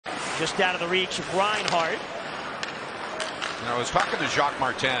just out of the reach of Reinhart. Now, I was talking to Jacques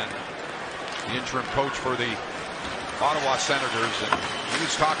Martin, the interim coach for the Ottawa Senators, and he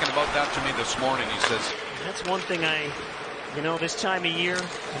was talking about that to me this morning. He says, that's one thing this time of year,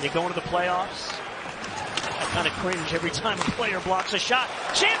 when they go into the playoffs, I kind of cringe every time a player blocks a shot.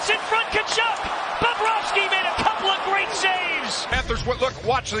 Chance in front, Tkachuk! Bobrovsky made a couple of great saves! Panthers,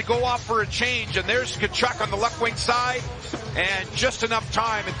 watch, they go off for a change, and there's Tkachuk on the left wing side, and just enough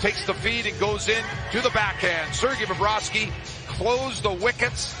time, it takes the feed and goes in to the backhand. Sergei Bobrovsky close the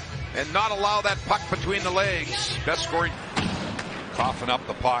wickets and not allow that puck between the legs. Best scoring. Coughing up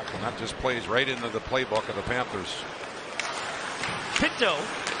the puck, and that just plays right into the playbook of the Panthers. Pinto,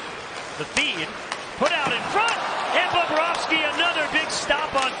 the feed, put out in front, and Bobrovsky another big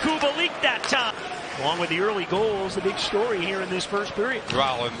stop on Kubalik that time. Along with the early goals, the big story here in this first period.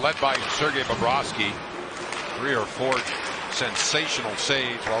 Well, and led by Sergei Bobrovsky, 3 or 4 sensational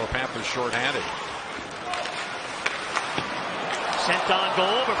saves while the Panthers shorthanded. Sent on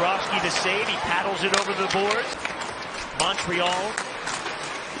goal, Bobrovsky the save, he paddles it over the boards. Montreal,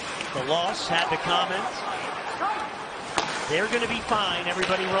 the loss, had the comment. They're going to be fine,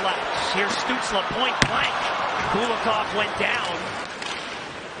 everybody relax. Here's Stützle, point blank. Kulikov went down.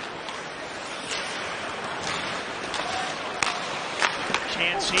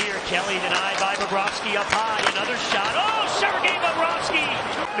 Chance here, Kelly denied by Bobrovsky up high, another shot. Oh, Sergei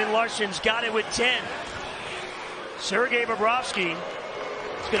Bobrovsky! Larsen's got it with 10. Sergei Bobrovsky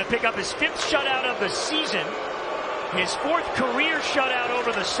is going to pick up his 5th shutout of the season, his 4th career shutout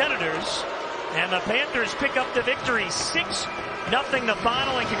over the Senators, and the Panthers pick up the victory, 6-0 the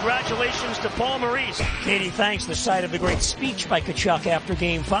final, and congratulations to Paul Maurice. Katie, thanks. The site of the great speech by Tkachuk after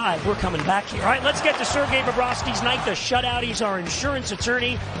Game 5. We're coming back here. All right, let's get to Sergei Bobrovsky's night, the shutout. He's our insurance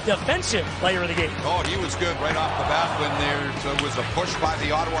attorney, defensive player of the game. Oh, he was good right off the bat when there was a push by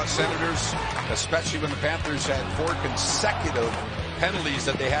the Ottawa Senators, especially when the Panthers had 4 consecutive penalties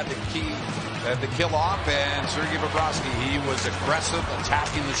that they had to kill off, and Sergei Bobrovsky, he was aggressive,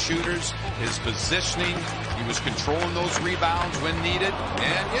 attacking the shooters, his positioning, he was controlling those rebounds when needed,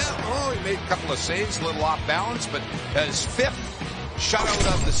 and he made a couple of saves, a little off balance, but his 5th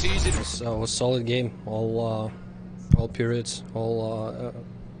shutout of the season. So it was a solid game, all periods, all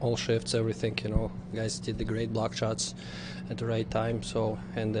shifts, everything, guys did the great block shots at the right time,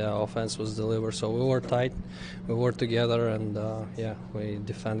 and the offense was delivered, so we were tight, we worked together, and we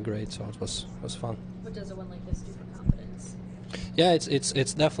defend great, so it was fun. What does a win like this do for confidence? Yeah,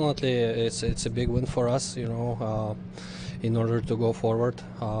 it's definitely it's a big win for us, in order to go forward,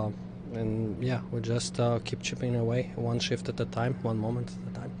 and we just keep chipping away, one shift at a time, one moment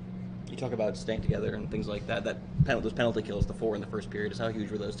at a time. You talk about staying together and things like that. Those penalty kills, the 4 in the first period, how huge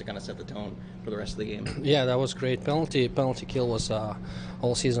were those to kind of set the tone for the rest of the game? Yeah, that was great. Penalty kill was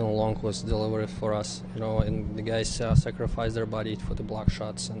all season long was delivered for us. And the guys sacrifice their body for the block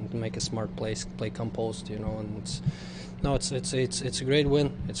shots and make a smart play composed. And it's a great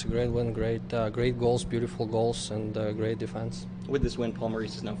win. It's a great win. Great goals, beautiful goals, and great defense. With this win, Paul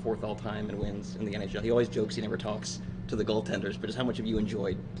Maurice is now 4th all-time in wins in the NHL. He always jokes he never talks to the goaltenders, but just how much have you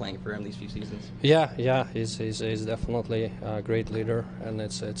enjoyed playing for him these few seasons? Yeah, he's definitely a great leader, and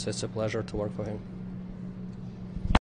it's a pleasure to work for him.